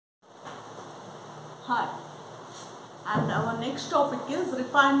Hi, and our next topic is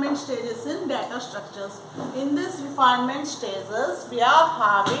refinement stages in data structures. In this refinement stages, we are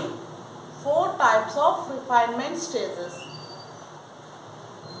having 4 types of refinement stages.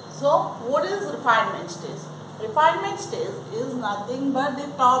 So, what is refinement stage? Refinement stage is nothing but the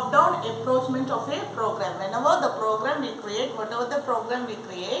top-down approachment of a program. Whenever the program we create, whatever the program we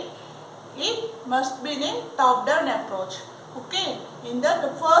create, it must be in top-down approach. Okay, in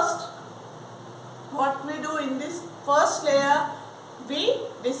the first, what we do in this first layer, we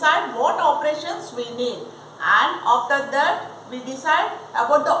decide what operations we need, and after that we decide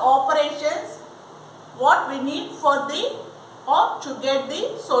about the operations what we need for the or to get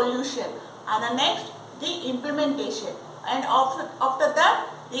the solution, and the next the implementation, and after that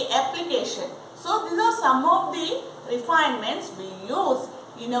the application. So these are some of the refinements we use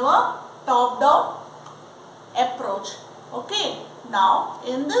in our top-down approach. Okay, now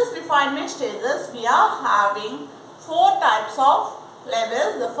in this refinement stages we are having 4 types of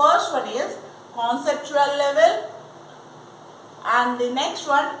levels. The first one is conceptual level, and the next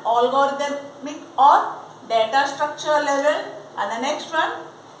one algorithmic or data structure level, and the next one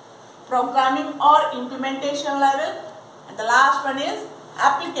programming or implementation level, and the last one is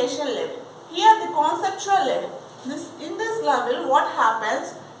application level. Here the conceptual level. In this level what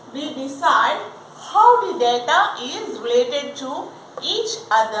happens, we decide how the data is related to each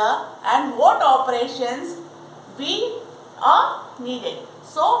other and what operations we are needed.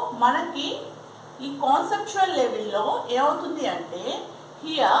 So manaki ee conceptual level lo ఏమవుతుంది అంటే,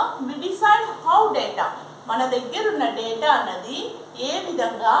 here we decide how data మన దగ్గర ఉన్న data అన్నది ఏ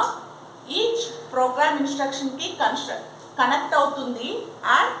విధంగా each program instruction కి connect అవుతుంది,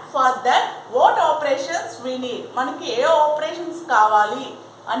 and for that what operations we need, మనకి ఏ operations కావాలి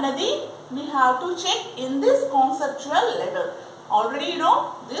అన్నది we have to check in this conceptual level. Already you know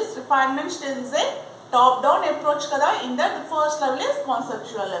this refinement stage is a top down approach kada. In that the first level is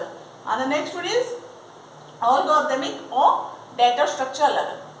conceptual level, and the next one is algorithmic or data structure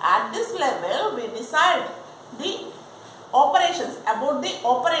level. At this level we decide the operations, about the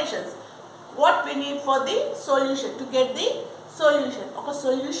operations what we need for the solution, to get the solution. Oka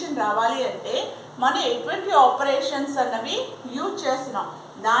solution రావాలి అంటే మనం ఎటువంటి operations అన్నవి use చేస్తున్నాం,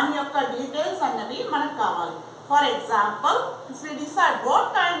 దాని యొక్క details అన్నవి మనకు కావాలి. For example, if we decide what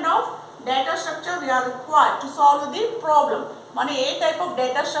kind of data structure we are required to solve the problem, మనం ఏ టైప్ ఆఫ్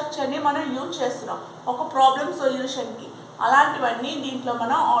డేటా స్ట్రక్చర్ని మనం యూజ్ చేస్తున్నాం ఒక ప్రాబ్లమ్ సొల్యూషన్కి, అలాంటివన్నీ దీంట్లో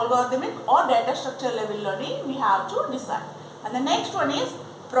మనం algorithmic or data structure లెవెల్లోని we have to decide. And the next one is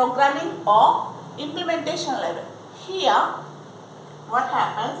programming or implementation level. Here what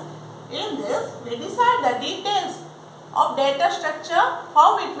happens, in this we decide the details of data structure, how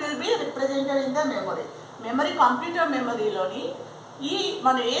it will be represented in the memory. Computer మెమరీలోని ఈ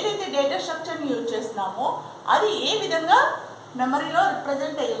మనం ఏదైతే data స్ట్రక్చర్ని use చేస్తున్నామో అది ఏ విధంగా మెమరీలో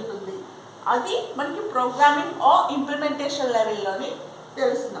represent అయి ఉంటుంది, అది మనకి programming are implementation లెవెల్లోని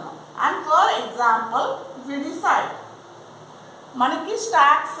తెలుస్తున్నాము. And for example, we decide మనకి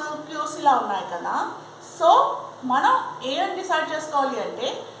స్టాక్స్ క్యూస్ ఇలా ఉన్నాయి కదా, సో మనం ఏం డిసైడ్ చేసుకోవాలి అంటే,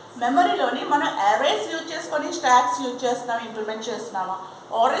 మెమరీలోని మనం అరేస్ యూజ్ చేసుకొని స్టాక్స్ యూజ్ చేస్తున్నాం ఇంప్లిమెంట్ చేస్తున్నామా,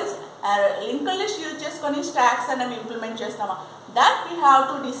 or else linked list use చేసుకొని స్టాక్స్ అనేవి ఇంప్లిమెంట్ చేస్తున్నామా, that we have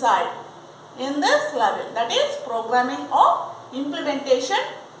to decide in this level, that is programming are implementation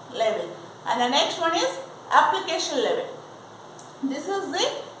level. And the next one is application level. This is the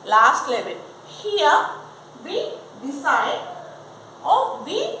last level. Here we decide or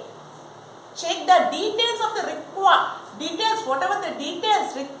we check the details of the whatever the details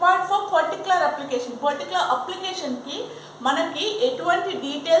required for particular application ki manaki etuvanti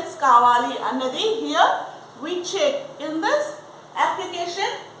details kavali annadi here we check in this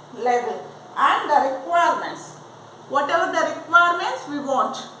application level. And the requirements, whatever the requirements we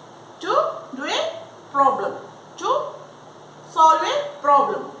want to do a problem, to solve a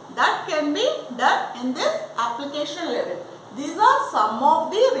problem, that can be done in this application level. These are some of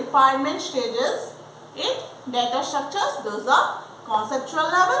the refinement stages in data structures. Those are conceptual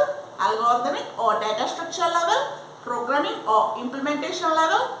level, algorithmic or data structure level, programming or implementation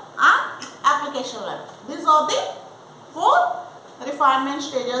level, and application level. These are the 4 refinement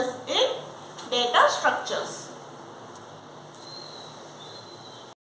stages in data structures.